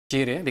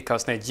Nigeria,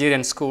 because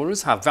Nigerian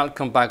schools have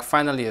welcomed back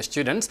final year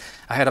students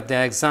ahead of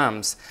their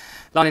exams.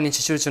 Learning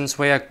institutions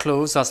were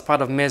closed as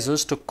part of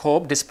measures to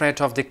cope the spread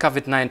of the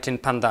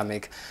COVID-19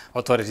 pandemic.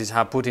 Authorities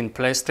have put in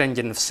place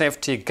stringent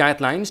safety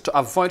guidelines to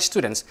avoid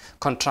students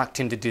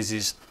contracting the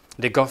disease.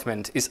 The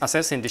government is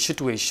assessing the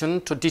situation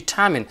to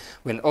determine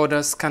when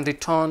others can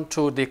return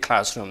to the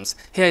classrooms.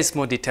 Here is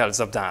more details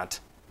of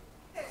that.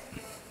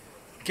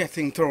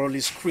 Getting thoroughly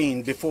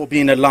screened before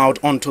being allowed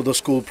onto the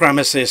school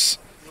premises.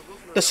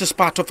 This is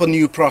part of a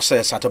new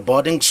process at a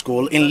boarding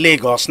school in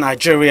Lagos,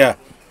 Nigeria.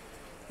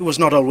 It was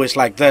not always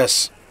like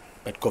this,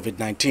 but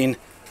COVID-19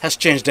 has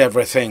changed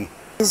everything.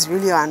 It's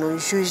really an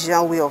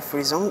unusual way of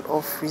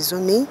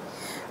reasoning,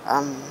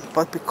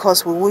 but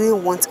because we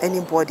wouldn't want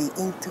anybody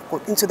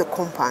into the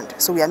compound,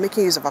 so we are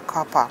making use of a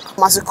car park.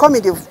 As you come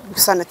in, they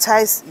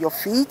sanitize your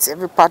feet,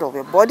 every part of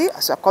your body,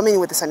 as you are coming in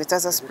with the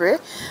sanitizer spray,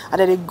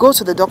 and then they go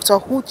to the doctor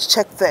who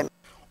check them.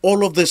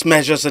 All of these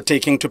measures are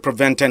taken to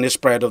prevent any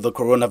spread of the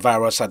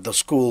coronavirus at the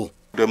school.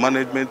 The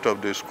management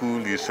of the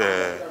school is,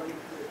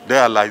 they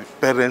are like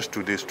parents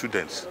to the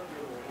students.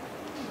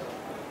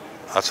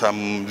 As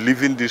I'm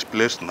leaving this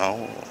place now,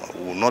 I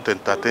will not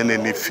entertain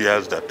any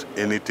fears that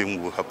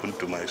anything will happen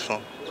to my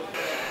son.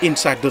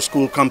 Inside the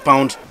school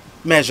compound,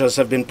 measures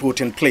have been put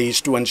in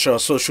place to ensure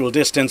social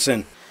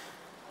distancing.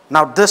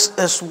 Now, this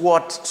is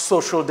what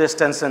social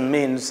distancing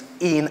means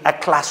in a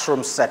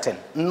classroom setting.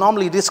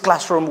 Normally, this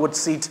classroom would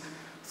seat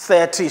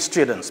 30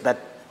 students, but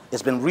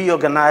it's been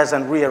reorganized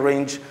and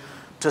rearranged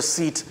to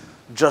seat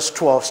just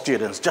 12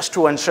 students, just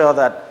to ensure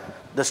that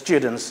the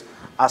students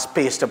are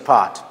spaced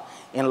apart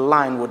in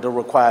line with the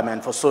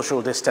requirement for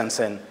social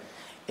distancing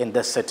in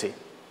this city.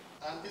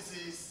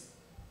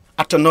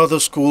 At another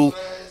school,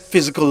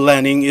 physical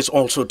learning is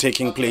also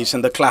taking place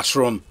in the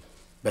classroom,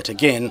 but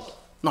again,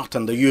 not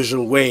in the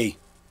usual way.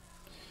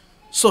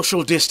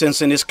 Social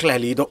distancing is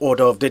clearly the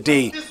order of the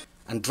day,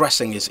 and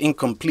dressing is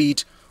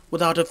incomplete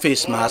without a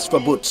face mask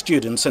for both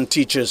students and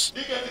teachers.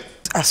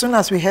 As soon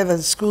as we heard that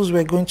the schools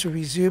were going to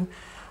resume,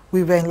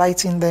 we were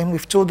enlightening them.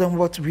 We've told them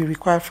what we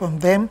require from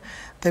them.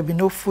 There'll be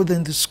no food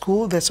in the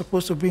school. They're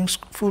supposed to bring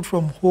food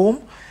from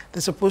home.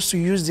 They're supposed to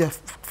use their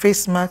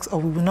face masks,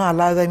 or we will not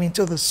allow them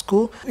into the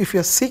school. If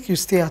you're sick, you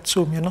stay at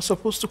home. You're not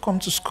supposed to come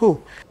to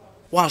school.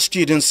 While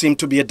students seem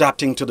to be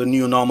adapting to the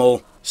new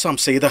normal, some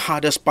say the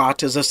hardest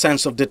part is a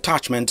sense of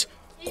detachment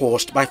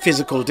caused by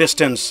physical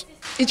distance.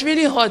 It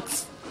really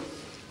hurts.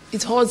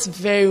 It hurts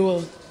very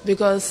well,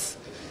 because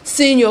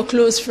seeing your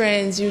close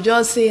friends, you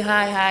just say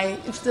hi,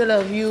 instead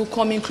of you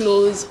coming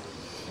close,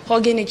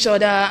 hugging each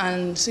other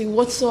and saying,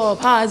 what's up,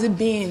 how has it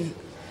been?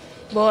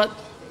 But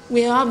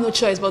we have no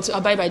choice but to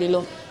abide by the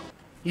law.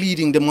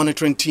 Leading the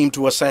monitoring team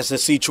to assess the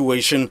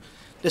situation,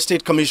 the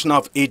State Commissioner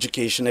of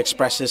Education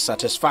expresses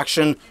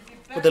satisfaction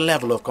with the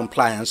level of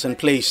compliance in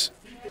place.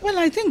 Well,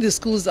 I think the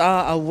schools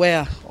are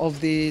aware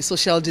of the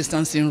social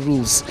distancing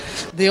rules.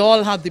 They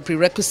all have the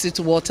prerequisite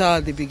water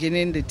at the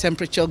beginning, the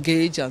temperature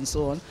gauge and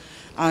so on,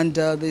 and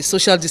the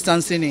social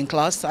distancing in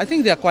class. I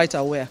think they are quite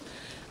aware.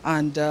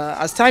 And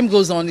as time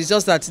goes on, it's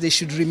just that they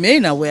should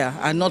remain aware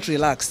and not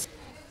relax.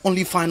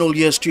 Only final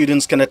year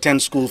students can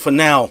attend school for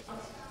now.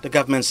 The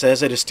government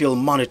says it is still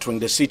monitoring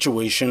the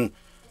situation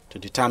to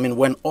determine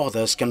when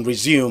others can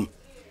resume.